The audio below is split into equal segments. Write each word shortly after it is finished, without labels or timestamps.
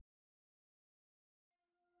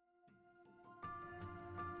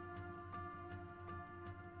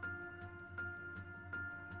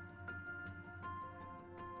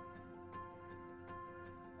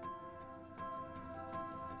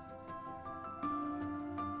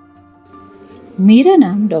मेरा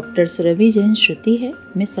नाम डॉक्टर सुरभि जैन श्रुति है।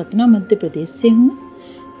 मैं सतना मध्य प्रदेश से हूँ।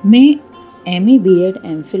 मैं MA B.Ed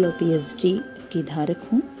MPhil और PhD की धारक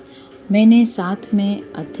हूँ। मैंने साथ में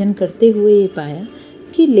अध्ययन करते हुए ये पाया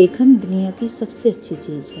कि लेखन दुनिया की सबसे अच्छी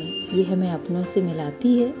चीज़ है। ये हमें अपनों से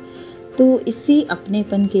मिलाती है। तो इसी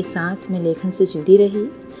अपनेपन के साथ मैं लेखन से जुड़ी रही।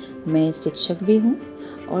 मैं शिक्षक भी हूँ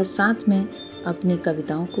और साथ में अपनी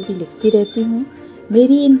कविताओं को भी लिखती रहती हूँ।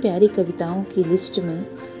 मेरी इन प्यारी कविताओं की लिस्ट में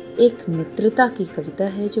एक मित्रता की कविता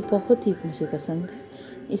है जो बहुत ही मुझे पसंद है।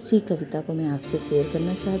 इसी कविता को मैं आपसे शेयर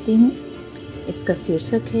करना चाहती हूँ। इसका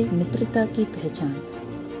शीर्षक है मित्रता की पहचान।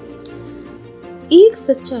 एक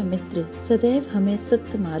सच्चा मित्र सदैव हमें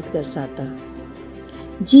सत्य मार्ग दर्शाता,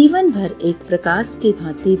 जीवन भर एक प्रकाश की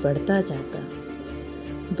भांति बढ़ता जाता।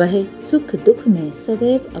 वह सुख दुख में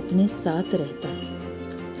सदैव अपने साथ रहता,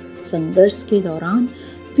 संघर्ष के दौरान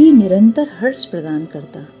भी निरंतर हर्ष प्रदान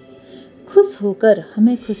करता। खुश होकर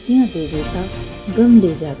हमें खुशियाँ दे देता, गम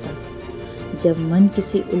ले जाता। जब मन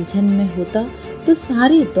किसी उलझन में होता तो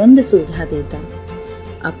सारे द्वंद्व सुलझा देता।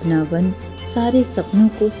 अपना बन सारे सपनों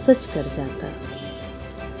को सच कर जाता।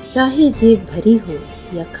 चाहे जेब भरी हो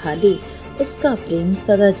या खाली, उसका प्रेम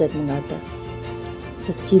सदा जगमगाता।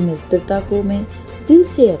 सच्ची मित्रता को मैं दिल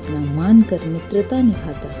से अपना मान कर मित्रता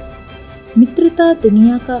निभाता। मित्रता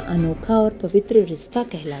दुनिया का अनोखा और पवित्र रिश्ता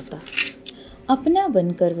कहलाता। अपना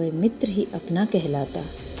बनकर वह मित्र ही अपना कहलाता।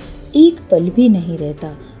 एक पल भी नहीं रहता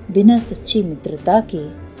बिना सच्ची मित्रता के।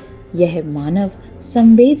 यह मानव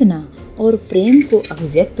संवेदना और प्रेम को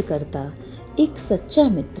अभिव्यक्त करता। एक सच्चा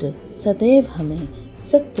मित्र सदैव हमें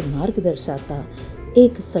सत्य मार्ग दर्शाता।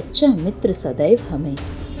 एक सच्चा मित्र सदैव हमें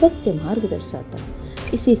सत्य मार्ग दर्शाता।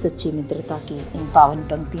 इसी सच्ची मित्रता की इन पावन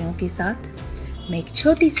पंक्तियों के साथ मैं एक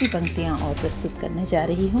छोटी सी पंक्तियाँ और प्रस्तुत करने जा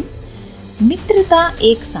रही हूँ। मित्रता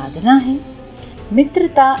एक साधना है,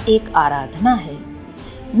 मित्रता एक आराधना है,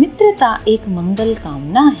 मित्रता एक मंगल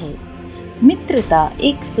कामना है, मित्रता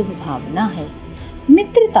एक शुभ भावना है,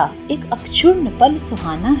 मित्रता एक अक्षुण्ण पल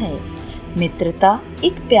सुहाना है, मित्रता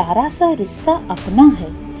एक प्यारा सा रिश्ता अपना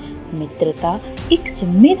है, मित्रता एक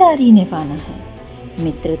जिम्मेदारी निभाना है,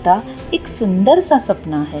 मित्रता एक सुंदर सा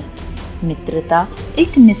सपना है, मित्रता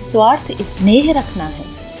एक निस्वार्थ स्नेह रखना है,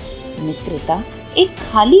 मित्रता एक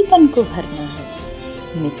खालीपन को भरना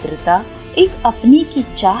है, मित्रता एक अपने की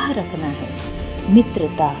चाह रखना है,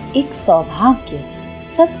 मित्रता एक सौभाग्य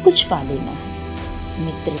सब कुछ पा लेना है,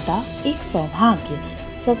 मित्रता एक सौभाग्य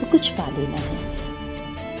सब कुछ पा लेना है।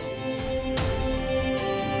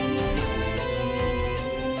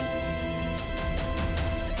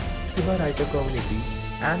 Writer Community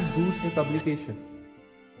and Boost Publication।